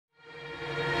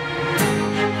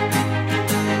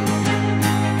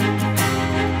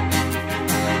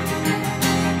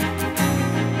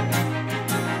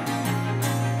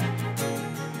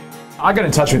I got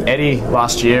in touch with Eddie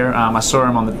last year. I saw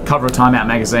him on the cover of Time Out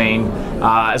magazine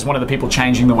as one of the people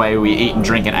changing the way we eat and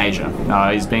drink in Asia.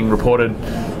 He's being reported,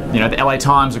 you know, the LA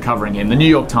Times are covering him, the New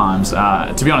York Times.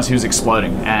 To be honest, he was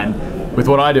exploding. And with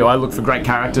what I do, I look for great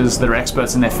characters that are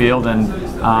experts in their field, and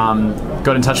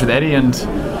got in touch with Eddie, and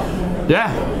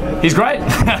yeah, he's great.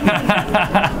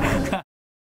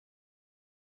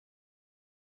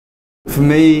 For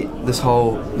me, this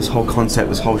whole concept,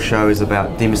 this whole show is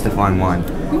about demystifying wine,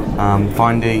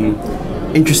 finding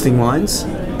interesting wines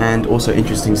and also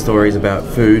interesting stories about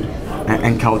food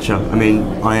and culture. I mean,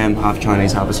 I am half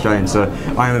Chinese, half Australian, so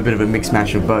I am a bit of a mixed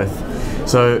match of both.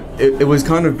 So it was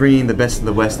kind of bringing the best of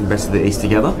the West and best of the East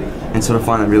together and sort of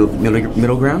find that real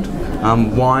middle ground.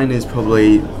 Wine is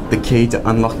probably the key to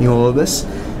unlocking all of this,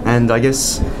 and I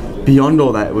guess beyond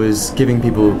all that, it was giving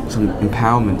people some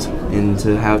empowerment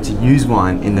into how to use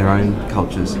wine in their own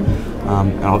cultures.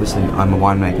 And obviously I'm a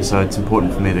winemaker, so it's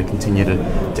important for me to continue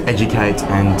to educate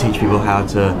and teach people how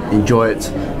to enjoy it,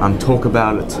 talk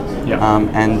about it,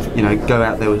 and you know, go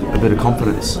out there with a bit of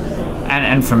confidence.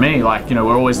 And for me, like, you know,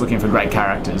 we're always looking for great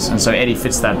characters, and so Eddie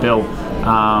fits that bill.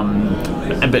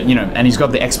 But you know, and he's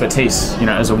got the expertise, you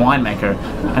know, as a winemaker.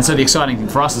 And so the exciting thing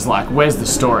for us is, like, where's the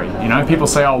story? You know, people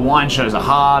say, oh, wine shows are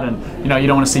hard, and you know, you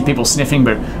don't want to see people sniffing,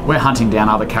 but we're hunting down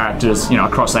other characters, you know,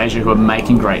 across Asia who are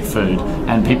making great food,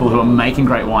 and people who are making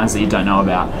great wines that you don't know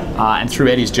about. And through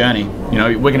Eddie's journey, you know,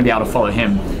 we're going to be able to follow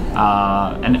him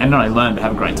and not only learn but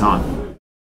have a great time.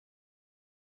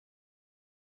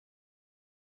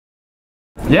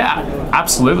 Yeah,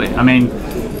 absolutely. I mean,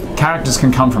 characters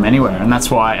can come from anywhere, and that's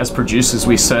why as producers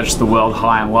we search the world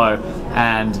high and low.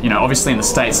 And you know, obviously in the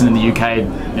States and in the UK,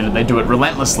 you know, they do it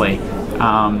relentlessly.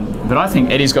 But I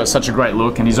think Eddie's got such a great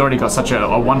look, and he's already got such a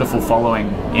wonderful following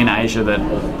in Asia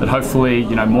that hopefully,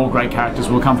 you know, more great characters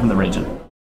will come from the region.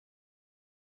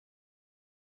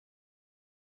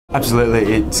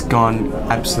 Absolutely, it's gone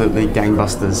absolutely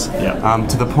gangbusters. Yeah.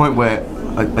 To the point where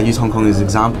I use Hong Kong as an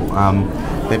example.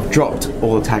 They've dropped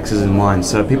all the taxes in wine,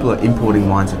 so people are importing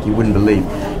wines like you wouldn't believe.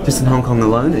 Just in Hong Kong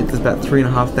alone, there's about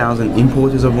 3,500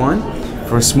 importers of wine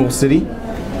for a small city.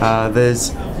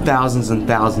 There's thousands and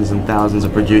thousands and thousands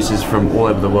of producers from all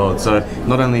over the world. So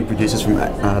not only producers from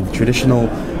the traditional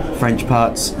French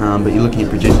parts, but you're looking at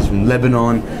producers from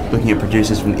Lebanon, looking at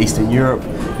producers from Eastern Europe,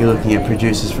 you're looking at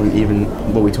producers from even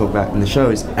what we talk about in the show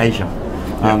is Asia.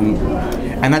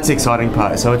 And that's the exciting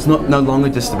part. So it's no longer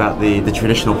just about the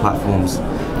traditional platforms.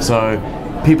 So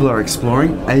people are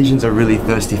exploring. Asians are really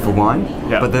thirsty for wine,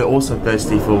 but they're also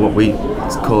thirsty for what we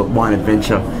call wine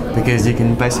adventure, because you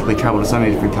can basically travel to so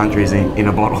many different countries in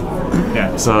a bottle.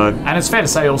 Yeah. So, and it's fair to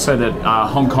say also that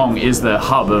Hong Kong is the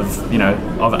hub of, you know,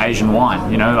 of Asian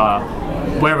wine. You know,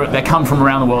 wherever they come from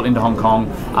around the world into Hong Kong,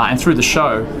 and through the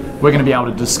show, we're going to be able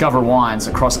to discover wines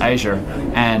across Asia,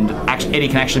 and Eddie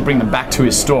can actually bring them back to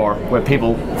his store where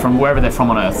people from wherever they're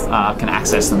from on Earth can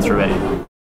access them through Eddie.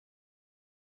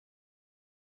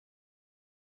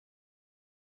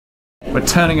 We're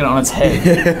turning it on its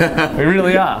head. We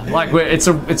really are. Like, it's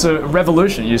a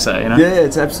revolution, you say, you know? Yeah,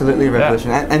 it's absolutely a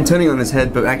revolution, and turning it on its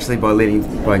head, but actually by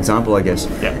leading by example, I guess,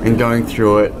 and going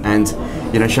through it, and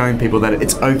you know, showing people that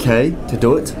it's okay to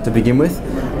do it to begin with.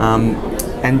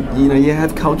 And you know, you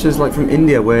have cultures like from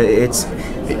India where it's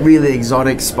really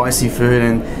exotic, spicy food,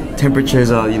 and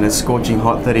temperatures are, you know, scorching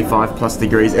hot, 35 plus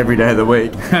degrees every day of the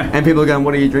week. And people are going,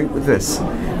 what do you drink with this?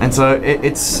 And so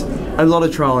it's a lot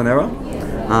of trial and error,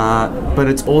 but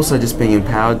it's also just being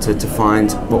empowered to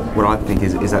find what I think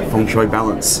is that feng shui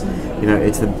balance. You know,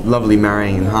 it's the lovely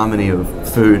marrying and harmony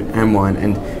of food and wine,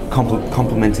 and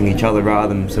complementing each other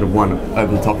rather than sort of one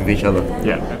over the top of each other.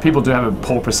 Yeah, people do have a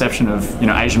poor perception of, you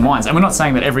know, Asian wines, and we're not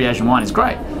saying that every Asian wine is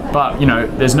great, but you know,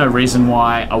 there's no reason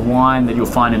why a wine that you'll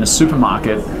find in a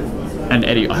supermarket, and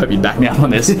Eddie, I hope you back me up on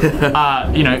this,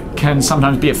 you know, can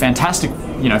sometimes be a fantastic,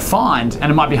 you know, find,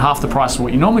 and it might be half the price of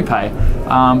what you normally pay,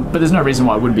 but there's no reason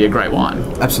why it wouldn't be a great wine.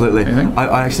 Absolutely.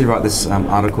 I actually write this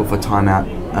article for Time Out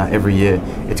every year.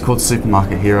 It's called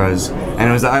Supermarket Heroes,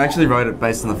 and I actually wrote it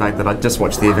based on the fact that I just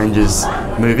watched the Avengers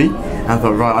movie, and I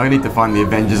thought, right, I need to find the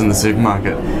Avengers in the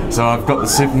supermarket. So I've got the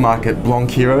Supermarket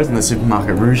Blanc Heroes and the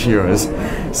Supermarket Rouge Heroes.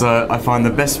 So I find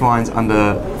the best wines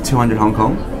under 200 Hong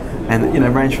Kong, and you know,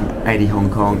 range from 80 Hong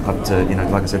Kong up to, you know,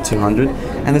 like I said, 200.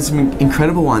 And there's some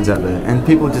incredible wines out there, and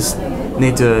people just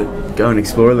need to go and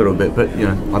explore a little bit. But you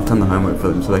know, I've done the homework for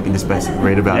them, so they can just basically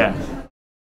read about it.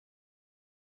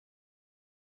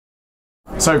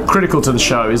 So critical to the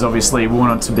show is obviously we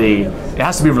want it to be, it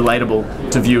has to be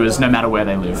relatable to viewers no matter where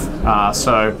they live.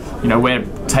 So, you know, we're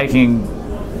taking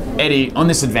Eddie on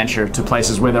this adventure to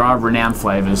places where there are renowned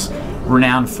flavours,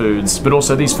 renowned foods, but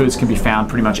also these foods can be found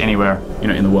pretty much anywhere, you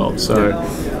know, in the world. So,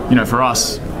 you know, for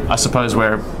us, I suppose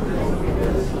we're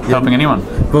helping anyone.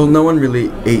 Well, no one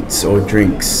really eats or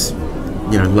drinks,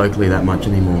 you know, locally that much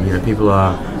anymore. You know, people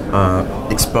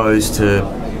are exposed to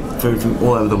food from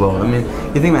all over the world. I mean,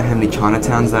 you think about how many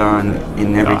Chinatowns there are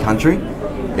in every country.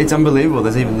 It's unbelievable.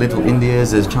 There's even Little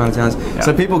Indias, there's Chinatowns. Yeah.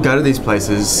 So people go to these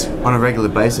places on a regular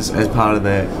basis as part of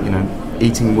their, you know,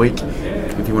 eating week,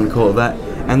 if you want to call it that,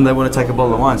 and they want to take a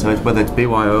bottle of wine. So it's, whether it's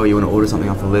BYO or you want to order something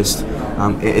off the list,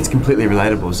 it's completely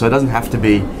relatable. So it doesn't have to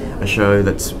be a show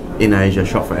that's in Asia,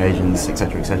 shot for Asians,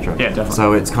 etc., etc. Yeah, definitely.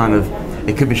 So it's kind of,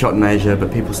 it could be shot in Asia,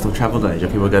 but people still travel to Asia.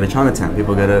 People go to Chinatown,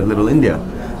 people go to Little India.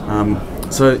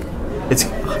 So it's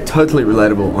totally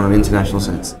relatable on an international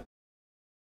sense.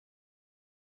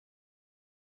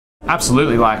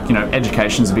 Absolutely, like, you know,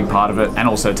 education's a big part of it, and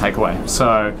also takeaway.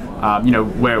 So, you know,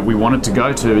 where we wanted to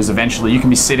go to is eventually you can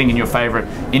be sitting in your favorite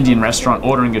Indian restaurant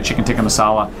ordering your chicken tikka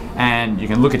masala, and you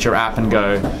can look at your app and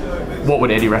go, what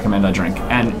would Eddie recommend I drink?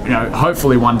 And, you know,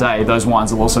 hopefully one day those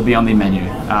wines will also be on the menu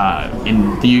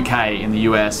in the UK, in the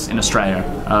US, in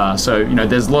Australia. So, you know,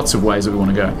 there's lots of ways that we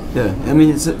want to go. Yeah, I mean,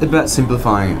 it's about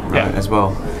simplifying it, right, as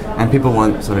well. And people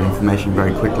want sort of information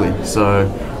very quickly. So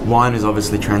wine is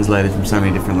obviously translated from so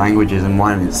many different languages, and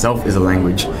wine in itself is a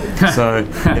language. So,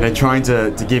 you know, trying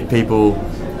to give people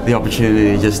the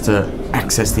opportunity just to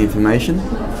access the information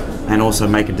and also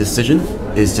make a decision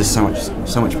is just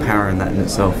so much power in that in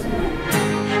itself.